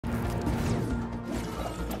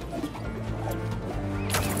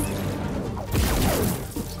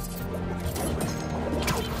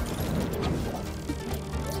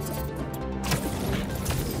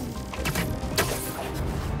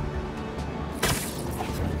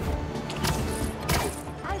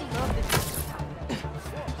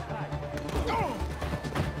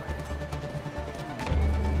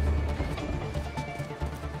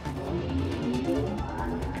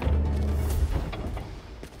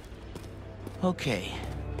Okay,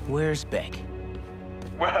 where's Beck?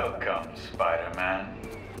 Welcome, Spider-Man.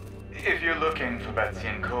 If you're looking for Betsy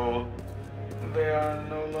and Cole, they are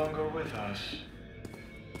no longer with us.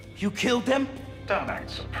 You killed them? Don't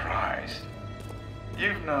act surprised.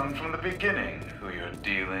 You've known from the beginning who you're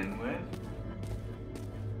dealing with.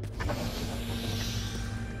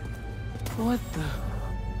 What the...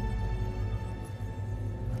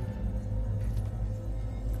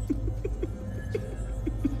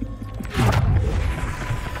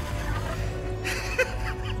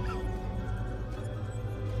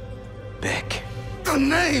 Beck. The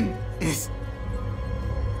name is...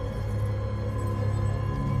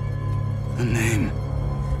 The name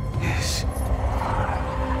is...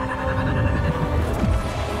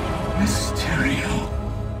 Mysterio.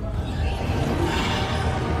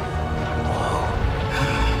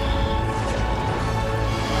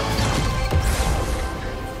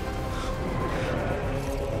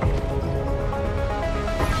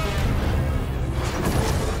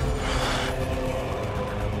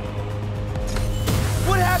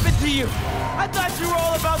 What happened to you? I thought you were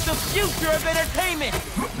all about the future of entertainment!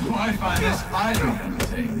 Do I find this highly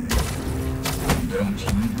entertaining? Don't you?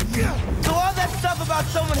 So all that stuff about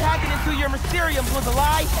someone hacking into your Mysteriums was a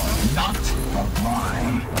lie? Not a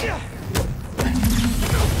lie.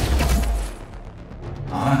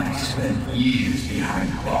 I spent years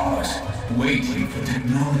behind bars, waiting for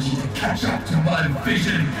technology to catch up to my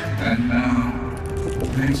vision. And now,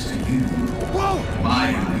 thanks to you,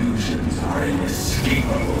 my illusions are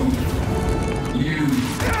inescapable. You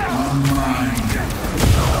are mine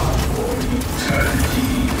for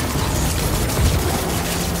eternity.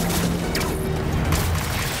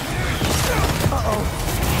 Uh-oh.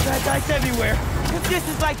 Bad guys everywhere. If this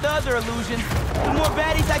is like the other illusions, the more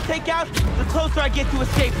baddies I take out, the closer I get to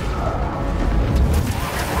escape.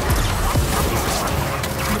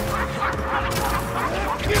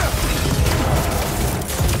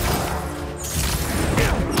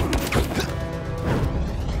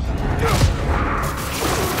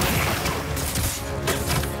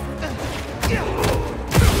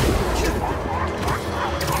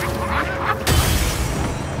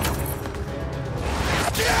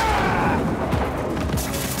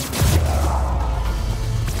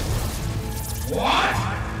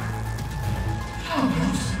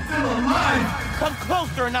 Come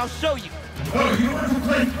closer and I'll show you. Oh, you want to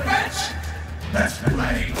play fetch? Let's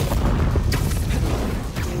play.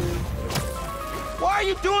 Why are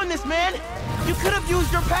you doing this, man? You could have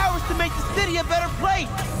used your powers to make the city a better place.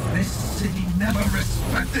 This city never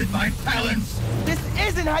respected my talents. This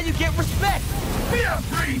isn't how you get respect. Fear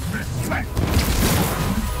breeds respect.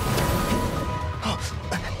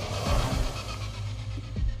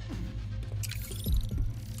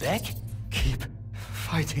 Beck? Keep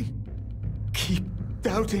fighting. Keep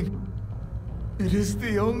doubting. It is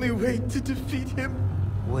the only way to defeat him.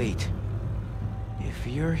 Wait. If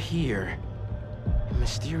you're here,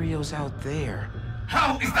 Mysterio's out there.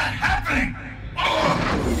 How is that happening?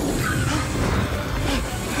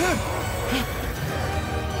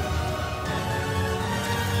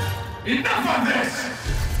 Enough of this!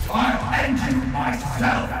 I'll end you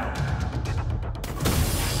myself!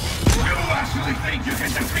 You actually think you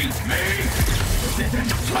can defeat me? This is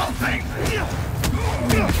insulting!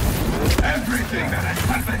 Everything that has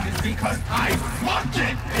happened is because I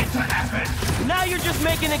wanted it to happen! Now you're just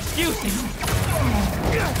making excuses.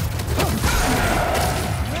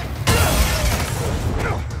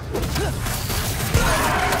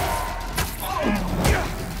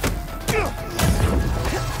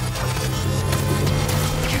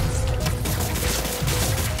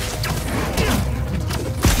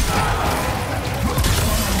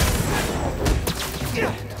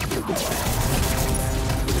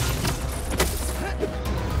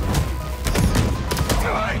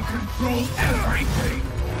 I control everything!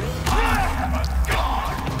 I am a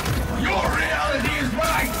god! Your reality is what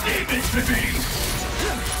I deem it to be!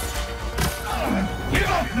 Give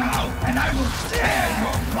up now, and I will spare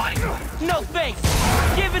your life! No thanks.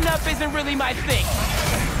 Giving up isn't really my thing.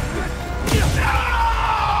 No!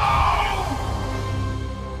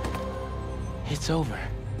 It's over.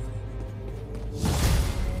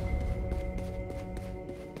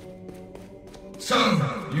 So,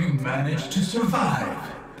 you managed to survive.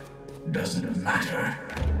 Doesn't matter.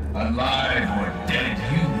 Alive or dead,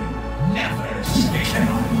 you never escape.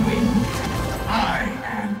 Cannot win. I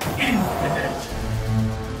am infinite.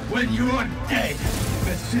 When you are dead,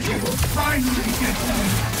 the city will finally get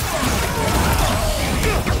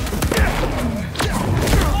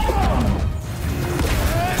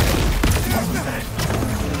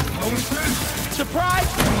Surprise?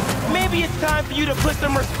 Maybe it's time for you to put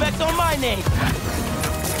some respect on my name.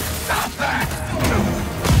 Stop that!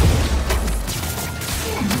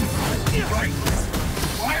 Right.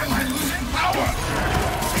 Why am I losing power?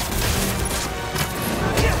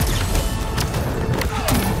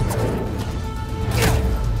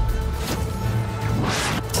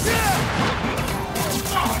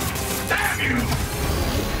 Damn you!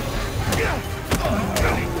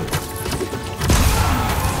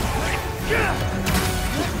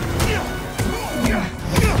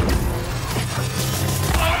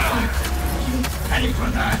 Pay for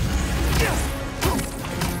that!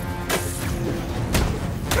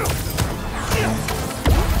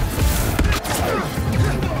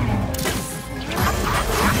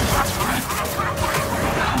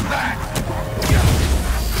 Down back!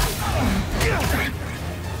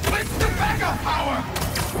 With the backup power!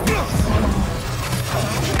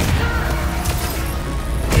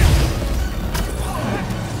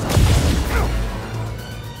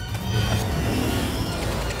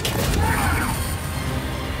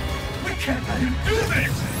 We can't let him do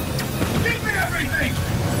this! Give me everything!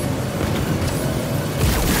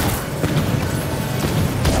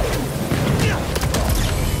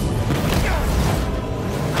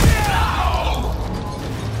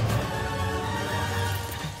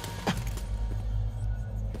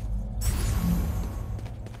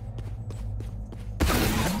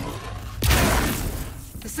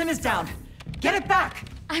 The sim is down. Get it back!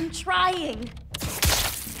 I'm trying.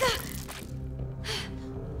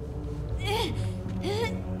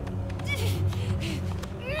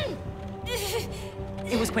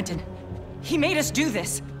 It was Quentin. He made us do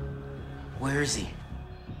this. Where is he?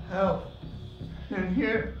 Help. In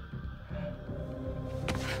here.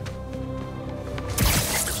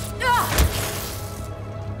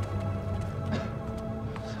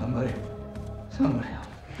 Somebody help.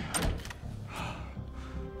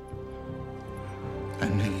 I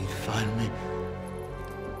knew you'd find me.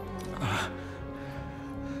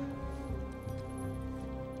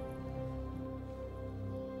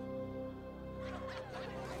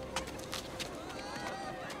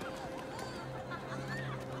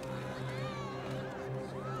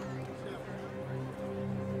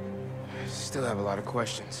 Still have a lot of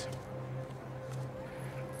questions.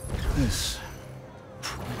 This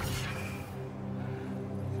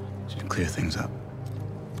should clear things up.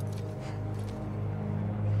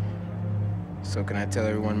 So can I tell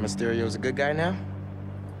everyone Mysterio's a good guy now?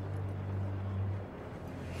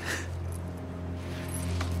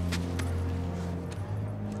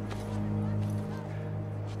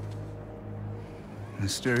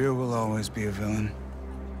 Mysterio will always be a villain.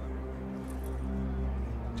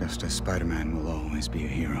 Just as Spider-Man will always be a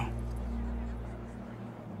hero.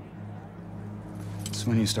 It's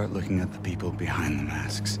when you start looking at the people behind the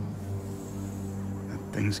masks that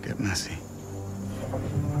things get messy.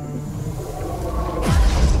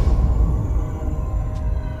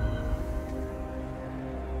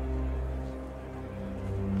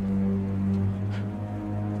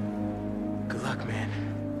 Good luck, man.